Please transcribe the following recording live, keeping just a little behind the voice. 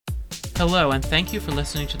Hello, and thank you for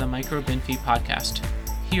listening to the MicroBinFi podcast.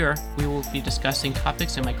 Here, we will be discussing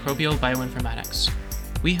topics in microbial bioinformatics.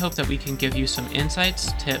 We hope that we can give you some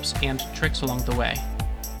insights, tips, and tricks along the way.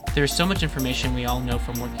 There's so much information we all know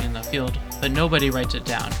from working in the field, but nobody writes it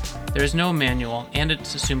down. There is no manual, and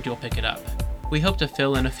it's assumed you'll pick it up. We hope to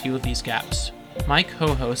fill in a few of these gaps. My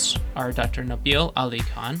co-hosts are Dr. Nabil Ali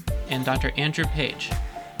Khan and Dr. Andrew Page.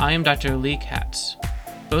 I am Dr. Lee Katz.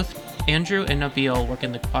 Both Andrew and Nabil work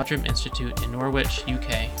in the Quadram Institute in Norwich,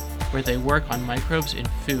 UK, where they work on microbes in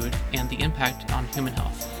food and the impact on human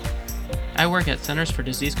health. I work at Centers for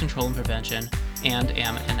Disease Control and Prevention and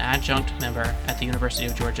am an adjunct member at the University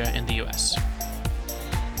of Georgia in the US.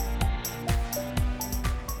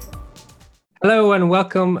 Hello and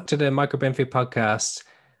welcome to the MicroBinFi podcast.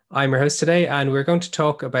 I'm your host today, and we're going to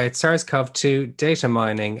talk about SARS-CoV-2 data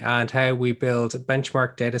mining and how we build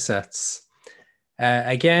benchmark datasets.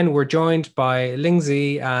 Again, we're joined by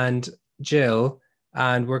Lindsay and Jill,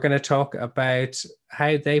 and we're going to talk about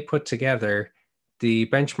how they put together the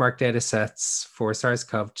benchmark datasets for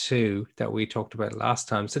SARS-CoV-2 that we talked about last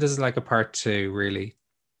time. So this is like a part two, really.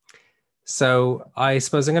 So I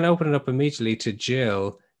suppose I'm going to open it up immediately to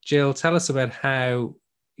Jill. Jill, tell us about how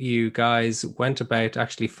you guys went about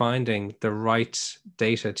actually finding the right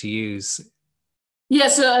data to use. Yeah,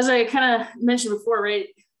 so as I kind of mentioned before, right,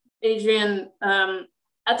 Adrian,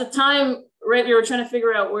 at the time, right, we were trying to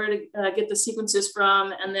figure out where to get the sequences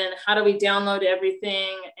from, and then how do we download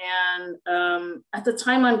everything. And at the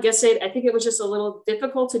time on Guess8, I think it was just a little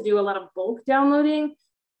difficult to do a lot of bulk downloading.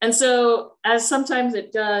 And so, as sometimes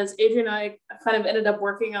it does, Adrian and I kind of ended up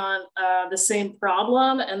working on the same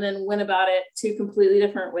problem and then went about it two completely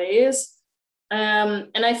different ways.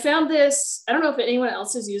 And I found this, I don't know if anyone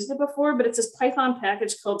else has used it before, but it's this Python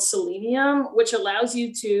package called Selenium, which allows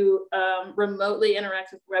you to remotely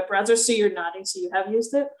interact with web browsers. So you're nodding, so you have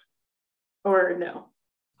used it or no?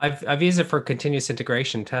 I've used it for continuous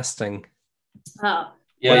integration testing.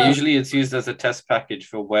 Usually it's used as a test package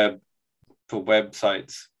for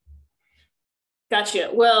websites. Gotcha.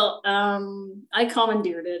 Well, I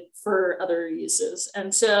commandeered it for other uses.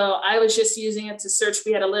 And so I was just using it to search.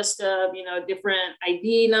 We had a list of, different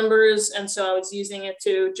ID numbers. And so I was using it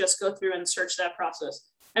to just go through and search that process.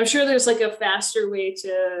 I'm sure there's like a faster way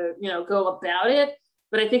to, go about it.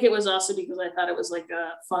 But I think it was also because I thought it was like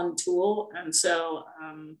a fun tool. And so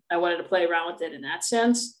I wanted to play around with it in that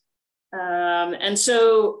sense. And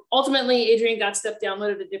so ultimately Adrian got stuff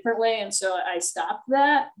downloaded a different way. And so I stopped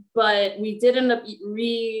that, but we did end up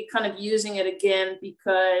kind of using it again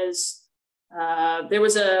because there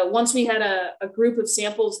was once we had a group of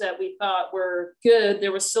samples that we thought were good,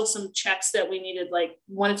 there was still some checks that we needed, like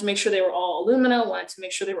wanted to make sure they were all Illumina, wanted to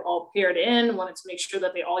make sure they were all paired in, wanted to make sure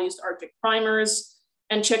that they all used Arctic primers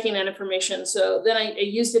and checking that information. So then I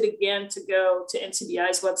used it again to go to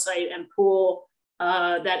NCBI's website and pull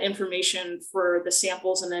that information for the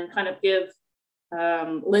samples, and then kind of give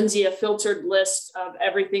Lindsay a filtered list of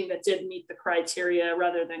everything that did meet the criteria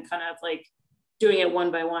rather than kind of like doing it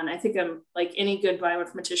one by one. I think I'm like any good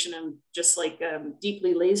bioinformatician, I'm just like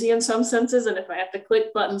deeply lazy in some senses. And if I have to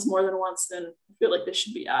click buttons more than once, then I feel like this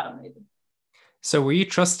should be automated. So were you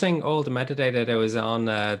trusting all the metadata that was on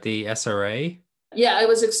the SRA? Yeah, it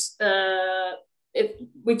was,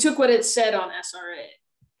 we took what it said on SRA.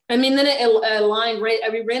 I mean, then it aligned, right?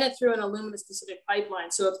 We ran it through an Illumina specific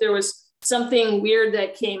pipeline. So if there was something weird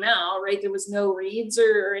that came out, right, there was no reads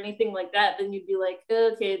or anything like that, then you'd be like,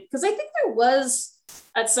 okay. Because I think there was,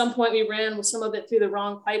 at some point we ran with some of it through the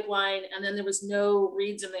wrong pipeline, and then there was no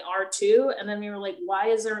reads in the R2. And then we were like, why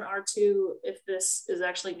is there an R2 if this is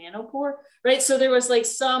actually nanopore, right? So there was like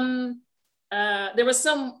there was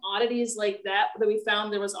some oddities like that we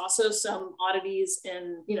found. There was also some oddities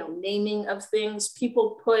in, naming of things.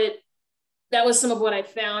 That was some of what I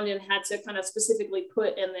found and had to kind of specifically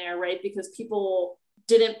put in there, right? Because people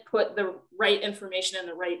didn't put the right information in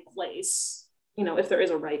the right place, if there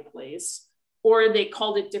is a right place, or they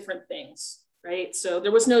called it different things, right? So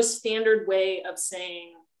there was no standard way of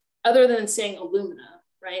saying, other than saying Illumina,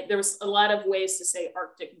 right? There was a lot of ways to say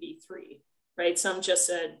Arctic V3, right? Some just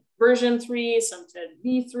said version 3, some said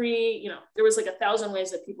V3, there was like 1,000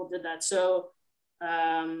 ways that people did that. So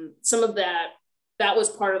some of that was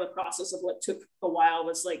part of the process of what took a while,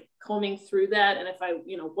 was like combing through that. And if I,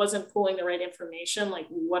 wasn't pulling the right information, like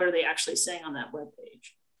what are they actually saying on that web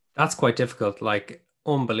page? That's quite difficult, like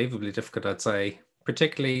unbelievably difficult, I'd say,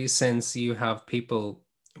 particularly since you have people,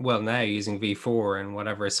 well, now using V4 and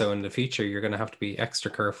whatever. So in the future, you're going to have to be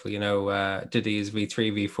extra careful, did they use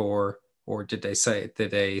V3, V4? Or did they say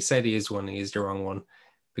they used one and used the wrong one?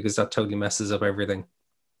 Because that totally messes up everything.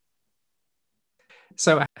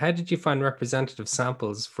 So how did you find representative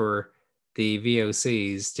samples for the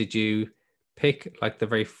VOCs? Did you pick like the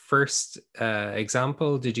very first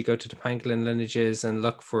example? Did you go to the pangolin lineages and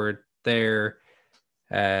look for their,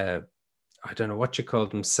 I don't know what you call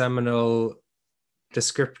them, seminal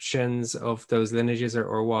descriptions of those lineages,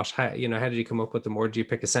 or what? How did you come up with them, or did you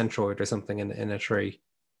pick a centroid or something in a tree?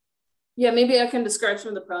 Yeah, maybe I can describe some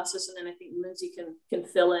of the process, and then I think Lindsay can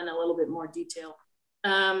fill in a little bit more detail.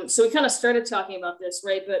 So we kind of started talking about this,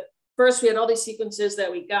 right? But first we had all these sequences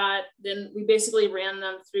that we got. Then we basically ran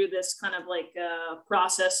them through this kind of like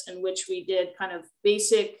process in which we did kind of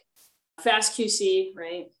basic fast QC,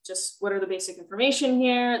 right? Just what are the basic information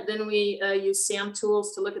here? Then we used SAM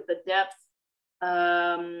tools to look at the depth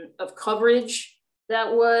of coverage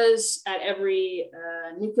that was at every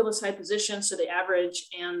nucleoside position, so the average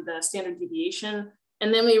and the standard deviation.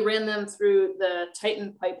 And then we ran them through the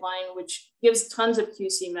Titan pipeline, which gives tons of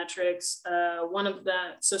QC metrics.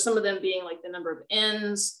 So some of them being like the number of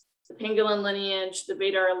Ns, the pangolin lineage, the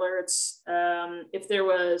Vadar alerts, if there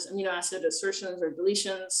was amino acid assertions or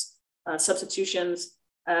deletions, substitutions,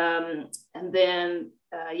 and then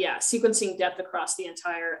sequencing depth across the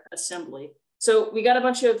entire assembly. So we got a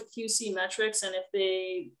bunch of QC metrics, and if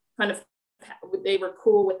they were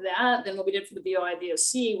cool with that, then what we did for the VOI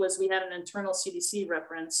VOC was we had an internal CDC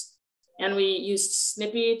reference, and we used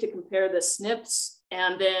SNPy to compare the SNPs.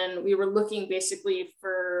 And then we were looking basically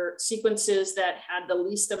for sequences that had the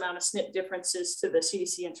least amount of SNP differences to the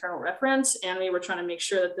CDC internal reference. And we were trying to make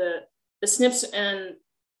sure that the SNPs and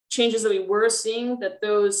changes that we were seeing, that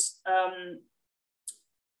those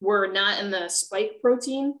were not in the spike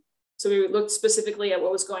protein. So we looked specifically at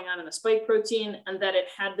what was going on in the spike protein, and that it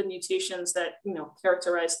had the mutations that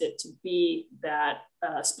characterized it to be that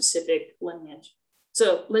specific lineage.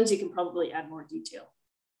 So Lindsay can probably add more detail.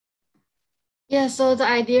 Yeah, so the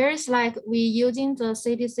idea is like we using the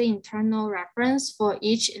CDC internal reference for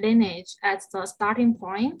each lineage as the starting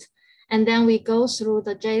point, and then we go through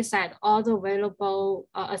the JSAT, all the available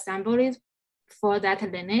assemblies for that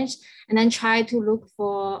lineage, and then try to look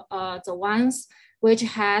for the ones which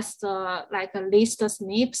has the like a least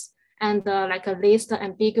SNPs and like a least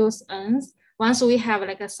ambiguous Ns. Once we have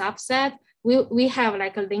like a subset, we have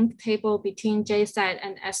like a link table between JSAT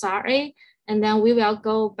and SRA, and then we will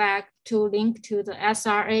go back to link to the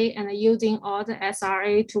SRA and using all the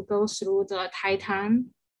SRA to go through the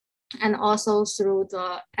Titan and also through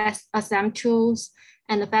the SM tools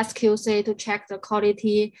and the FastQC to check the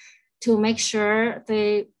quality to make sure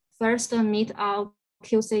they first meet our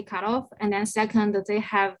QC cutoff, and then second, they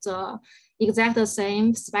have the exact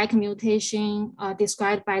same spike mutation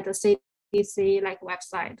described by the CDC like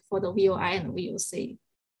website for the VOI and VOC.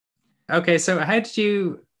 Okay, so how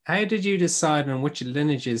did you decide on which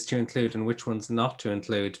lineages to include and which ones not to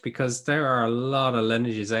include? Because there are a lot of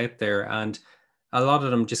lineages out there, and a lot of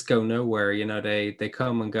them just go nowhere. They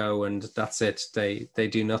come and go, and that's it. They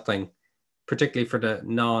do nothing, particularly for the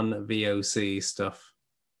non-VOC stuff.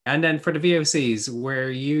 And then for the VOCs, were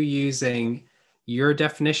you using your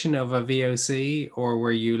definition of a VOC, or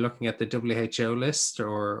were you looking at the WHO list,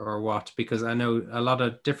 or what? Because I know a lot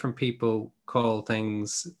of different people call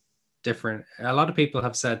things different. A lot of people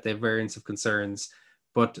have said they're variants of concerns,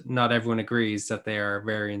 but not everyone agrees that they are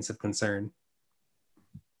variants of concern.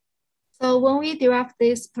 So when we developed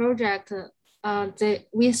this project,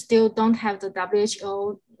 we still don't have the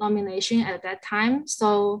WHO nomination at that time.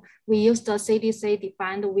 So we used the CDC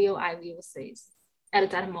defined VOI VOCs at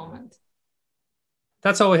that moment.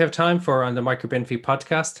 That's all we have time for on the MicroBenFi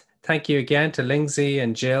podcast. Thank you again to Lindsay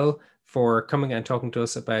and Jill for coming and talking to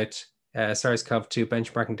us about SARS-CoV-2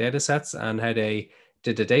 benchmarking datasets and how they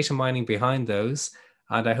did the data mining behind those.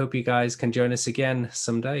 And I hope you guys can join us again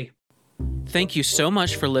someday. Thank you so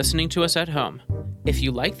much for listening to us at home. If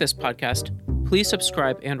you like this podcast, please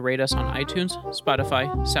subscribe and rate us on iTunes, Spotify,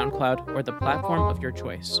 SoundCloud, or the platform of your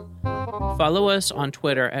choice. Follow us on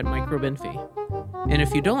Twitter at MicroBenFi. And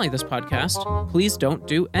if you don't like this podcast, please don't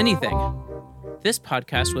do anything. This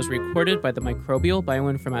podcast was recorded by the Microbial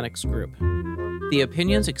Bioinformatics Group. The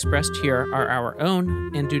opinions expressed here are our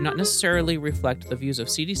own and do not necessarily reflect the views of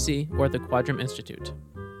CDC or the Quadram Institute.